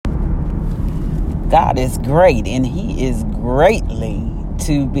God is great, and He is greatly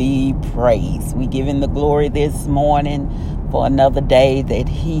to be praised. We give Him the glory this morning for another day that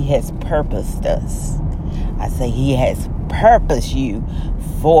He has purposed us. I say He has purposed you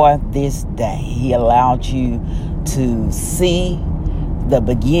for this day. He allowed you to see the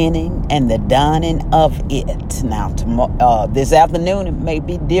beginning and the dawning of it. Now, this afternoon it may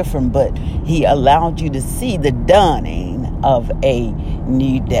be different, but He allowed you to see the dawning of a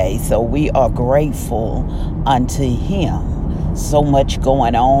new day. So we are grateful unto Him. So much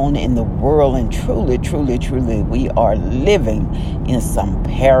going on in the world, and truly, we are living in some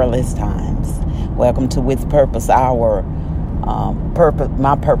perilous times. Welcome to With Purpose, our My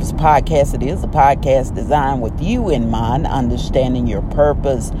Purpose podcast. It is a podcast designed with you in mind, understanding your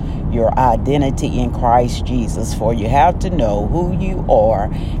purpose, your identity in Christ Jesus. For you have to know who you are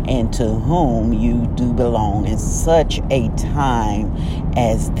and to whom you do belong in such a time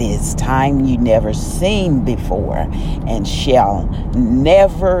as this, time you never seen before and shall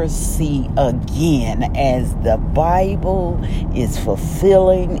never see again, as the Bible is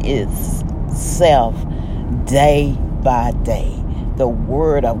fulfilling itself day by day. The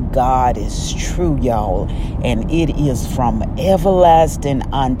word of God is true, y'all, and it is from everlasting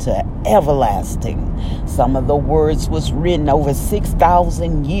unto everlasting. Some of the words was written over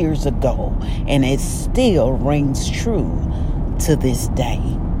 6,000 years ago, and it still rings true to this day.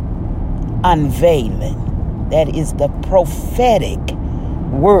 Unveiling, that is the prophetic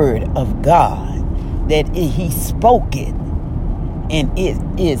word of God, that He spoke it, and it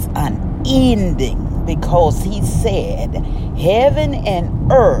is unending. Because He said, heaven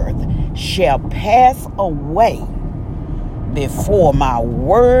and earth shall pass away before my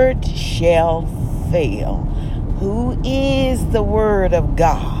word shall fail. Who is the word of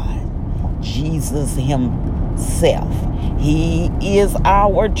God? Jesus Himself. He is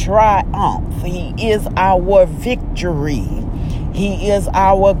our triumph. He is our victory. He is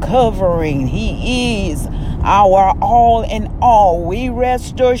our covering. He is our all in all. We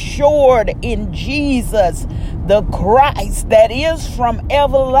rest assured in Jesus, the Christ, that is from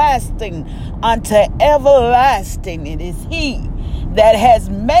everlasting unto everlasting. It is He that has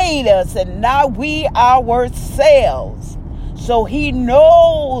made us, and not we ourselves. So He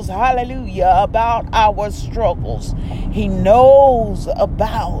knows, hallelujah, about our struggles. He knows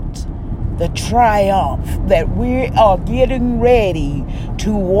about the triumph that we are getting ready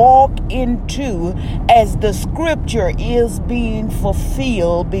to walk into as the scripture is being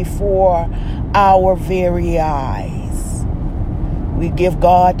fulfilled before our very eyes. We give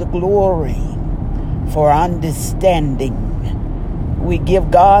God the glory for understanding. We give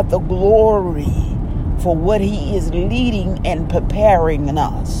God the glory for what He is leading and preparing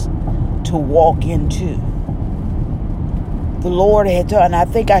us to walk into. The Lord had done, I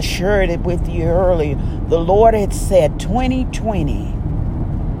think I shared it with you earlier. The Lord had said 2020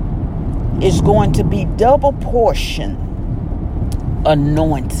 is going to be double portion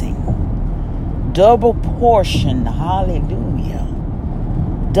anointing. Double portion, hallelujah.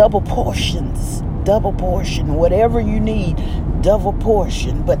 Double portions, double portion, whatever you need, double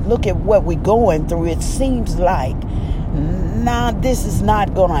portion. But look at what we're going through. It seems like, this is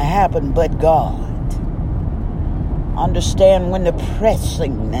not going to happen, but God. Understand when the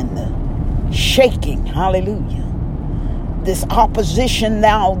pressing and the shaking, hallelujah, this opposition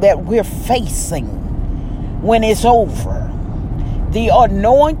now that we're facing, when it's over, the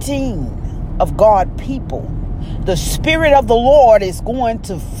anointing of God people, the Spirit of the Lord is going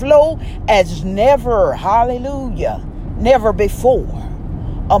to flow as never, hallelujah, never before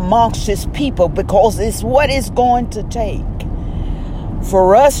amongst His people, because it's what it's going to take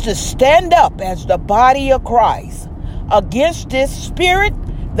for us to stand up as the body of Christ against this spirit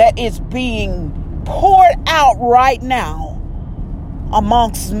that is being poured out right now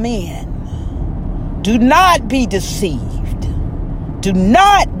amongst men. Do not be deceived. Do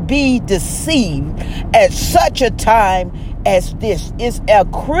not be deceived at such a time as this. It's a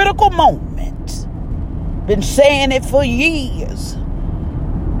critical moment. Been saying it for years.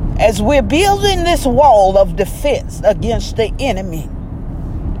 As we're building this wall of defense against the enemy,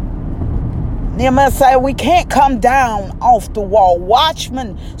 Nehemiah said, we can't come down off the wall.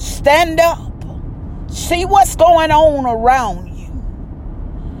 Watchmen, stand up. See what's going on around you.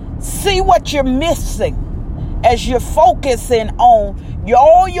 See what you're missing as you're focusing on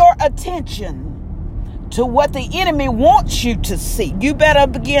all your attention to what the enemy wants you to see. You better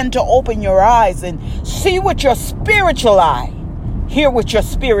begin to open your eyes and see with your spiritual eye. Hear with your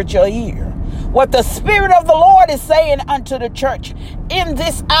spiritual ear. What the Spirit of the Lord is saying unto the church, in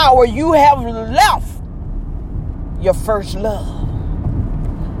this hour you have left your first love.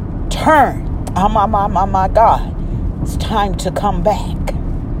 Turn my God, it's time to come back.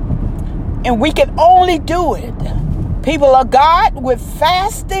 And we can only do it, people of God, with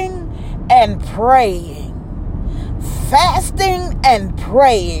fasting and praying. Fasting and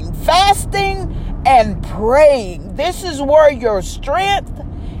praying. Fasting and praying. This is where your strength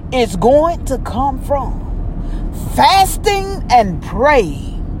is going to come from. Fasting and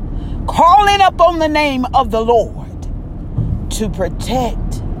praying. Calling upon the name of the Lord to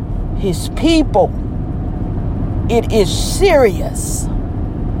protect his people. It is serious.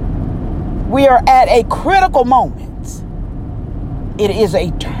 We are at a critical moment. It is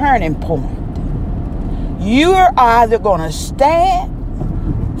a turning point. You're either going to stand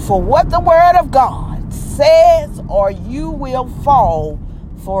for what the Word of God says, or you will fall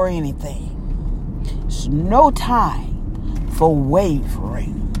for anything. It's no time for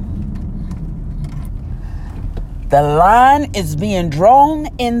wavering. The line is being drawn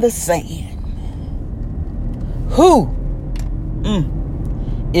in the sand. Who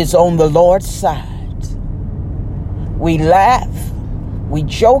is on the Lord's side? We laugh, we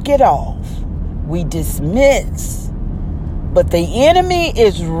joke it off, we dismiss, but the enemy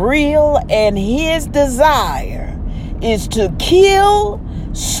is real, and his desire is to kill,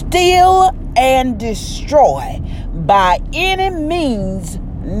 steal, and destroy by any means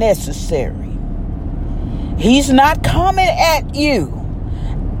necessary. He's not coming at you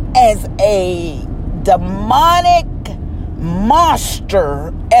as a demonic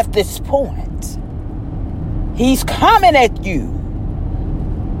monster at this point. He's coming at you,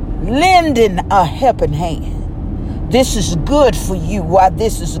 lending a helping hand. This is good for you while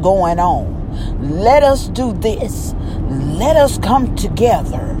this is going on. Let us do this. Let us come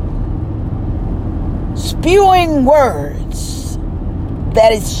together, spewing words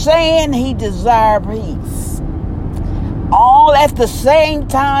that is saying he desires peace. All at the same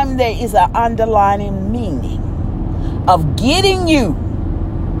time, there is an underlying meaning of getting you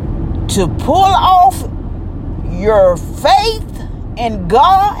to pull off your faith in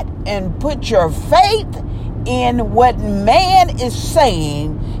God and put your faith in what man is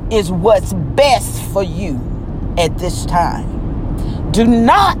saying is what's best for you at this time. Do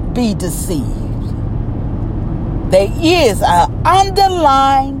not be deceived. There is an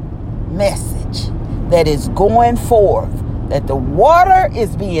underlying message that is going forth, that the water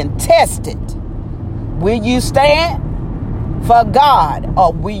is being tested. Will you stand for God,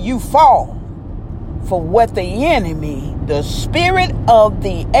 or will you fall for what the enemy, the spirit of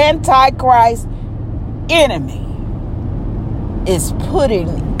the Antichrist enemy, is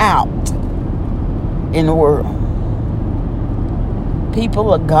putting out in the world?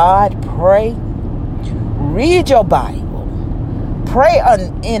 People of God, pray. Read your Bible. Pray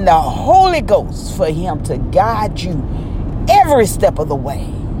in the Holy Ghost for him to guide you every step of the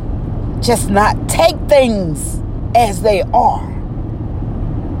way. Just not take things as they are.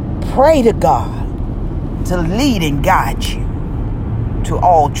 Pray to God to lead and guide you to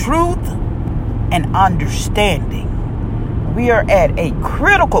all truth and understanding. We are at a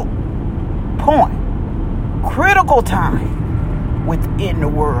critical point, critical time within the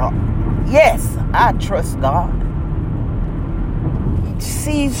world. Yes, I trust God. You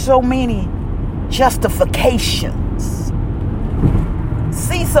see so many justifications.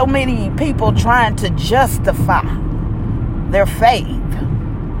 See so many people trying to justify their faith.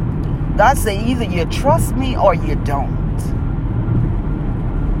 God said, either you trust me or you don't.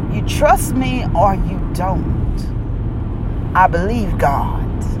 You trust me or you don't. I believe God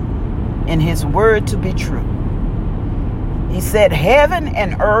and his word to be true. He said, heaven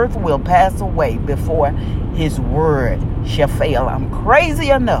and earth will pass away before his word shall fail. I'm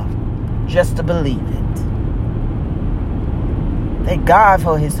crazy enough just to believe it. Thank God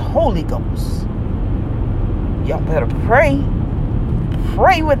for his Holy Ghost. Y'all better pray.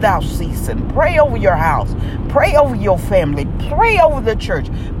 Pray without ceasing. Pray over your house. Pray over your family. Pray over the church.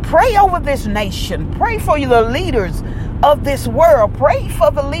 Pray over this nation. Pray for the leaders of this world. Pray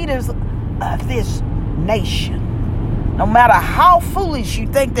for the leaders of this nation. No matter how foolish you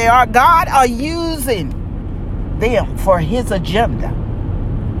think they are, God are using them for his agenda.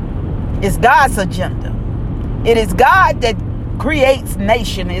 It's God's agenda. It is God that creates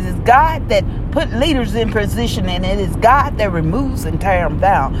nation. It is God that put leaders in position, and it is God that removes and tears them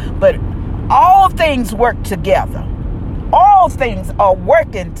down. But all things work together. All things are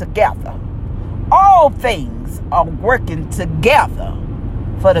working together. All things are working together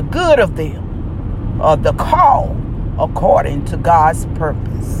for the good of them, of the call according to God's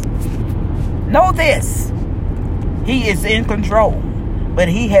purpose. Know this: he is in control, but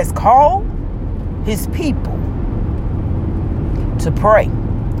he has called his people to pray.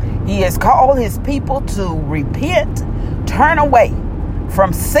 He has called his people to repent, turn away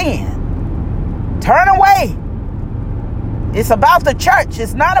from sin. Turn away. It's about the church.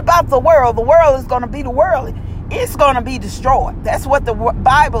 It's not about the world. The world is going to be the world. It's going to be destroyed. That's what the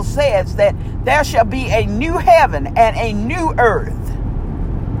Bible says, that there shall be a new heaven and a new earth.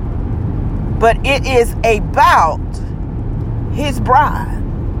 But it is about his bride.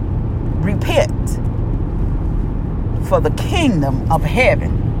 Repent, for the kingdom of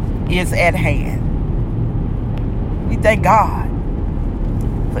heaven is at hand. We thank God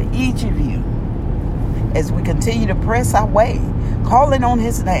for each of you as we continue to press our way, calling on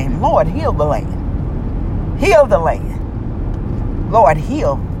his name. Lord, heal the land. Heal the land. Lord,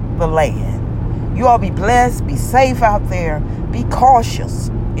 heal the land. You all be blessed. Be safe out there. Be cautious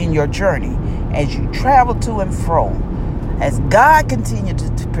in your journey as you travel to and fro. As God continues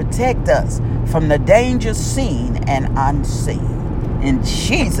to protect us from the dangers seen and unseen. In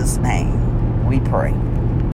Jesus' name we pray.